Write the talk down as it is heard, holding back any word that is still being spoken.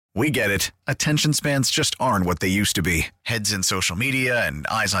We get it. Attention spans just aren't what they used to be. Heads in social media and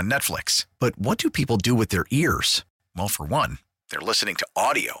eyes on Netflix. But what do people do with their ears? Well, for one, they're listening to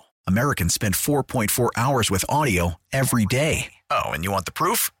audio. Americans spend 4.4 hours with audio every day. Oh, and you want the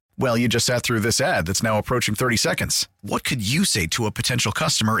proof? Well, you just sat through this ad that's now approaching 30 seconds. What could you say to a potential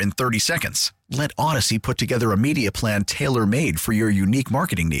customer in 30 seconds? Let Odyssey put together a media plan tailor-made for your unique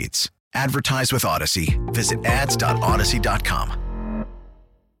marketing needs. Advertise with Odyssey. Visit ads.odyssey.com.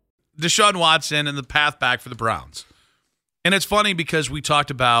 Deshaun Watson and the path back for the Browns. And it's funny because we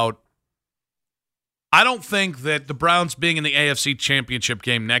talked about, I don't think that the Browns being in the AFC Championship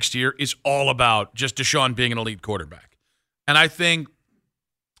game next year is all about just Deshaun being an elite quarterback. And I think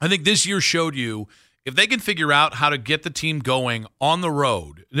this year showed you, if they can figure out how to get the team going on the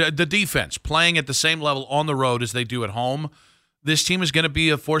road, the defense playing at the same level on the road as they do at home, this team is going to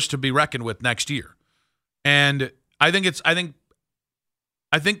be a force to be reckoned with next year. And I think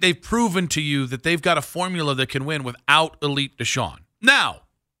they've proven to you that they've got a formula that can win without elite Deshaun. Now,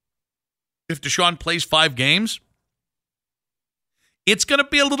 if Deshaun plays 5 games, it's going to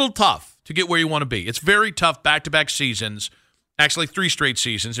be a little tough to get where you want to be. It's very tough back-to-back seasons, actually 3 straight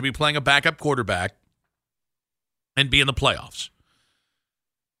seasons, to be playing a backup quarterback and be in the playoffs.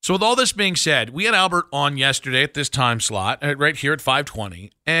 So with all this being said, we had Albert on yesterday at this time slot, right here at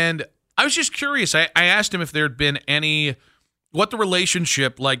 5:20, and I was just curious. I asked him if there had been what the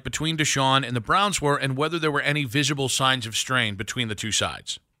relationship like between Deshaun and the Browns were, and whether there were any visible signs of strain between the two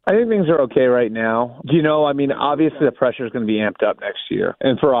sides. I think things are okay right now. Obviously the pressure is going to be amped up next year,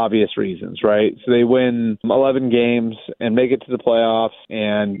 and for obvious reasons, right? So they win 11 games and make it to the playoffs,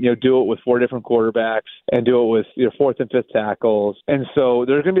 and do it with 4 different quarterbacks, and do it with your 4th and 5th tackles. And so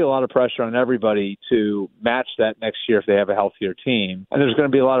there's going to be a lot of pressure on everybody to match that next year if they have a healthier team. And there's going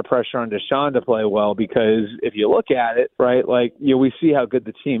to be a lot of pressure on Deshaun to play well, because if you look at it, right, we see how good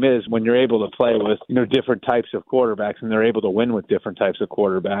the team is when you're able to play with different types of quarterbacks, and they're able to win with different types of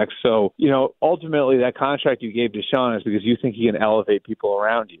quarterbacks. So, ultimately that contract you gave Deshaun is because you think he can elevate people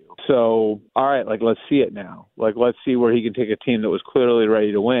around you. So, all right, let's see it now. Let's see where he can take a team that was clearly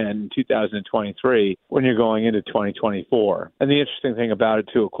ready to win in 2023 when you're going into 2024. And the interesting thing about it,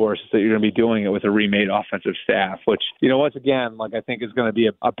 too, of course, is that you're going to be doing it with a remade offensive staff, which, once again, I think is going to be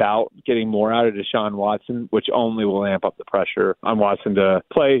about getting more out of Deshaun Watson, which only will amp up the pressure on Watson to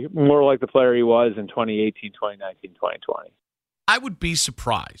play more like the player he was in 2018, 2019, 2020. I would be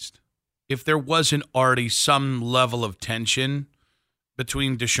surprised if there wasn't already some level of tension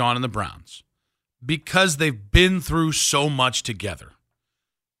between Deshaun and the Browns, because they've been through so much together,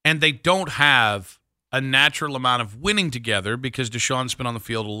 and they don't have a natural amount of winning together because Deshaun's been on the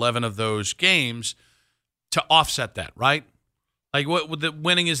field 11 of those games to offset that, right? What the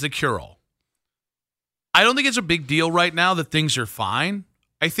winning is the cure-all. I don't think it's a big deal right now that things are fine.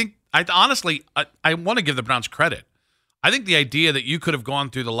 I want to give the Browns credit. I think the idea that you could have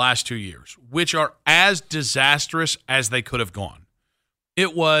gone through the last 2 years, which are as disastrous as they could have gone.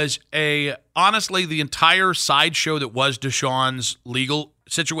 It was honestly, the entire sideshow that was Deshaun's legal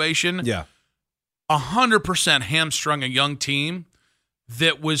situation. Yeah. 100% hamstrung a young team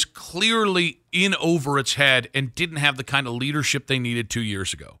that was clearly in over its head and didn't have the kind of leadership they needed 2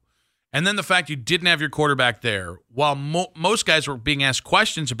 years ago. And then the fact you didn't have your quarterback there, while most guys were being asked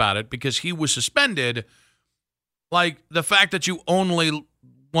questions about it because he was suspended. The fact that you only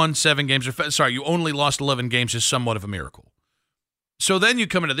won 7 games, you only lost 11 games is somewhat of a miracle. So then you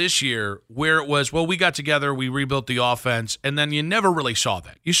come into this year where it was, we got together, we rebuilt the offense, and then you never really saw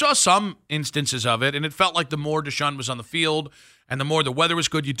that. You saw some instances of it, and it felt like the more Deshaun was on the field and the more the weather was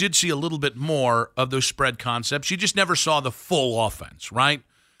good, you did see a little bit more of those spread concepts. You just never saw the full offense, right?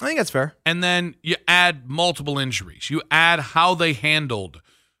 I think that's fair. And then you add multiple injuries. You add how they handled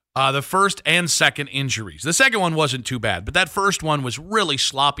the first and second injuries. The second one wasn't too bad, but that first one was really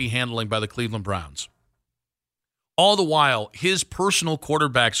sloppy handling by the Cleveland Browns. All the while, his personal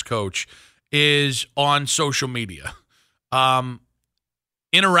quarterback's coach is on social media,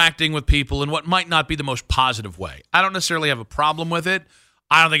 interacting with people in what might not be the most positive way. I don't necessarily have a problem with it.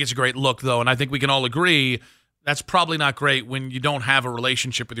 I don't think it's a great look, though, and I think we can all agree that's probably not great when you don't have a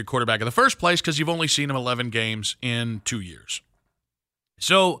relationship with your quarterback in the first place because you've only seen him 11 games in 2 years.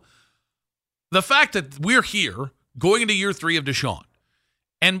 So the fact that we're here going into year 3 of Deshaun,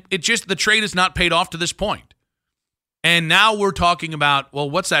 and the trade is not paid off to this point. And now we're talking about,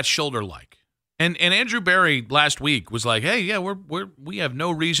 what's that shoulder like? And Andrew Berry last week was like, hey, yeah, we have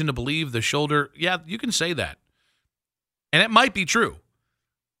no reason to believe the shoulder. Yeah, you can say that. And it might be true.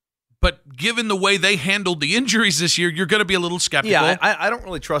 But given the way they handled the injuries this year, you're going to be a little skeptical. Yeah, I don't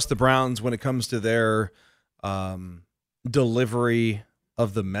really trust the Browns when it comes to their delivery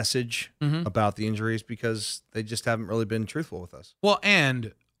of the message about the injuries because they just haven't really been truthful with us. Well,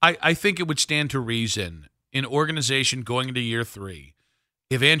 and I think it would stand to reason in organization going into year 3,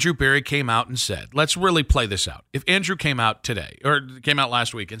 if Andrew Berry came out and said, let's really play this out. If Andrew came out today or came out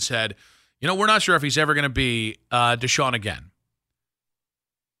last week and said, we're not sure if he's ever going to be Deshaun again,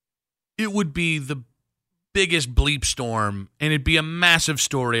 it would be the biggest bleep storm, and it'd be a massive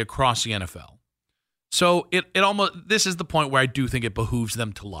story across the NFL. So it almost, this is the point where I do think it behooves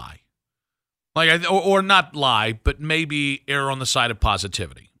them to lie. Or not lie, but maybe err on the side of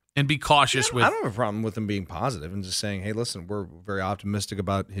positivity and be cautious with. I don't have a problem with them being positive and just saying, hey, listen, we're very optimistic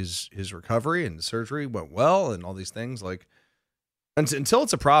about his recovery and the surgery went well and all these things. Like, until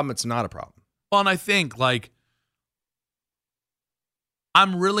it's a problem, it's not a problem. Well, and I think,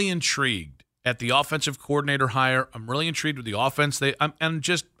 I'm really intrigued at the offensive coordinator hire. I'm really intrigued with the offense and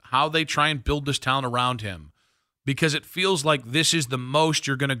just how they try and build this talent around him, because it feels like this is the most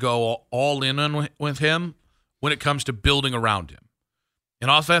you're going to go all in on with him when it comes to building around him. An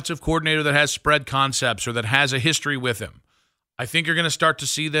offensive coordinator that has spread concepts or that has a history with him. I think you're going to start to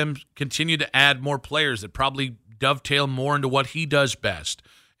see them continue to add more players that probably dovetail more into what he does best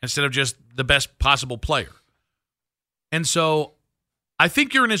instead of just the best possible player. And so I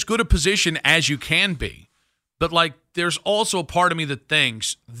think you're in as good a position as you can be. But, there's also a part of me that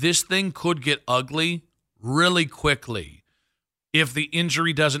thinks this thing could get ugly really quickly if the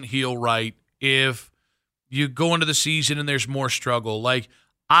injury doesn't heal right, if you go into the season and there's more struggle.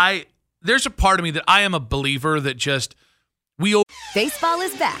 There's a part of me that I am a believer that just Baseball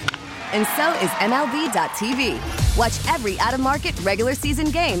is back, and so is MLB.tv. Watch every out-of-market regular season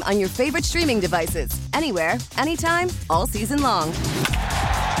game on your favorite streaming devices, anywhere, anytime, all season long.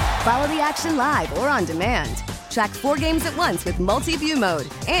 Follow the action live or on demand. Track 4 games at once with multi-view mode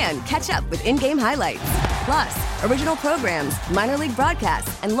and catch up with in-game highlights. Plus, original programs, minor league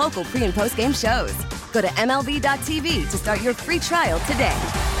broadcasts, and local pre- and post-game shows. Go to MLB.tv to start your free trial today.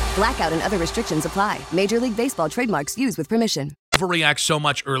 Blackout and other restrictions apply. Major League Baseball trademarks used with permission. Overreact so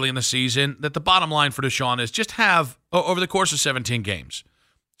much early in the season that the bottom line for Deshaun is just have, over the course of 17 games,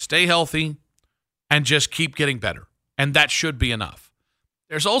 stay healthy and just keep getting better. And that should be enough.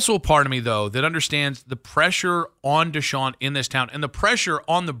 There's also a part of me, though, that understands the pressure on Deshaun in this town and the pressure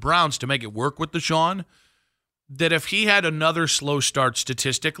on the Browns to make it work with Deshaun, that if he had another slow start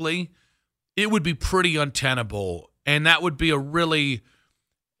statistically, it would be pretty untenable. And that would be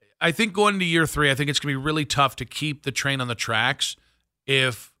I think going into year 3, I think it's going to be really tough to keep the train on the tracks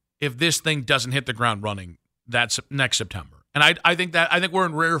if this thing doesn't hit the ground running that's next September. And I think we're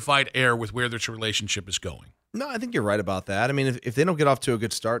in rarefied air with where this relationship is going. No, I think you're right about that. I mean, if they don't get off to a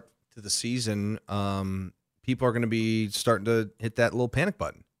good start to the season, people are going to be starting to hit that little panic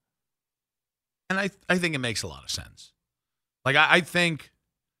button. And I think it makes a lot of sense. I think,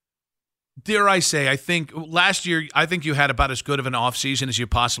 dare I say, last year, I think you had about as good of an offseason as you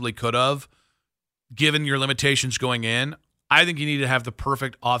possibly could have, given your limitations going in. I think you need to have the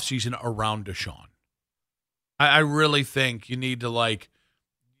perfect offseason around Deshaun. I really think you need to,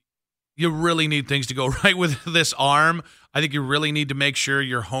 you really need things to go right with this arm. I think you really need to make sure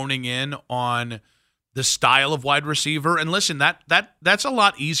you're honing in on the style of wide receiver. And listen, that's a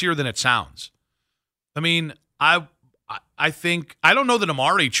lot easier than it sounds. I mean, I think, I don't know that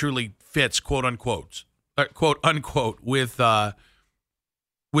Amari truly fits, quote unquote, with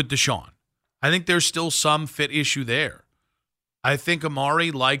Deshaun. I think there's still some fit issue there. I think Amari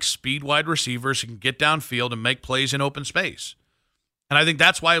likes speed wide receivers who can get downfield and make plays in open space. And I think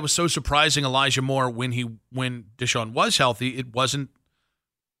that's why it was so surprising Elijah Moore when Deshaun was healthy, it wasn't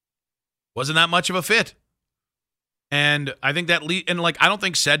that much of a fit. And I think that I don't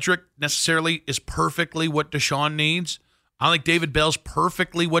think Cedric necessarily is perfectly what Deshaun needs. I don't think David Bell's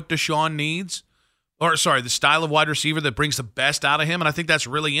perfectly what Deshaun needs. The style of wide receiver that brings the best out of him. And I think that's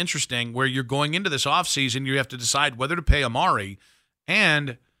really interesting where you're going into this offseason, you have to decide whether to pay Amari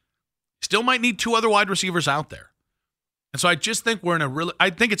and still might need 2 other wide receivers out there. And so I just think I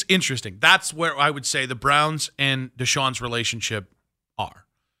think it's interesting. That's where I would say the Browns and Deshaun's relationship are.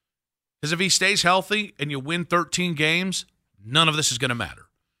 Because if he stays healthy and you win 13 games, none of this is going to matter.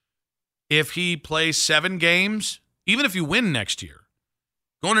 If he plays 7 games, even if you win next year,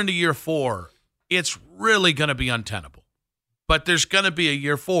 going into year 4, it's really going to be untenable. But there's going to be a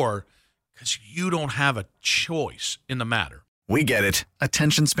year 4 because you don't have a choice in the matter. We get it.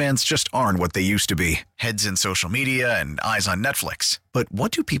 Attention spans just aren't what they used to be. Heads in social media and eyes on Netflix. But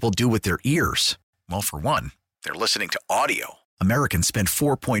what do people do with their ears? Well, for one, they're listening to audio. Americans spend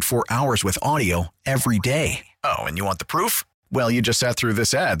 4.4 hours with audio every day. Oh, and you want the proof? Well, you just sat through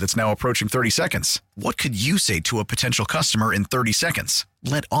this ad that's now approaching 30 seconds. What could you say to a potential customer in 30 seconds?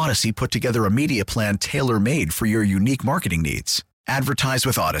 Let Odyssey put together a media plan tailor-made for your unique marketing needs. Advertise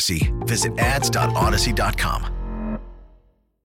with Odyssey. Visit ads.odyssey.com.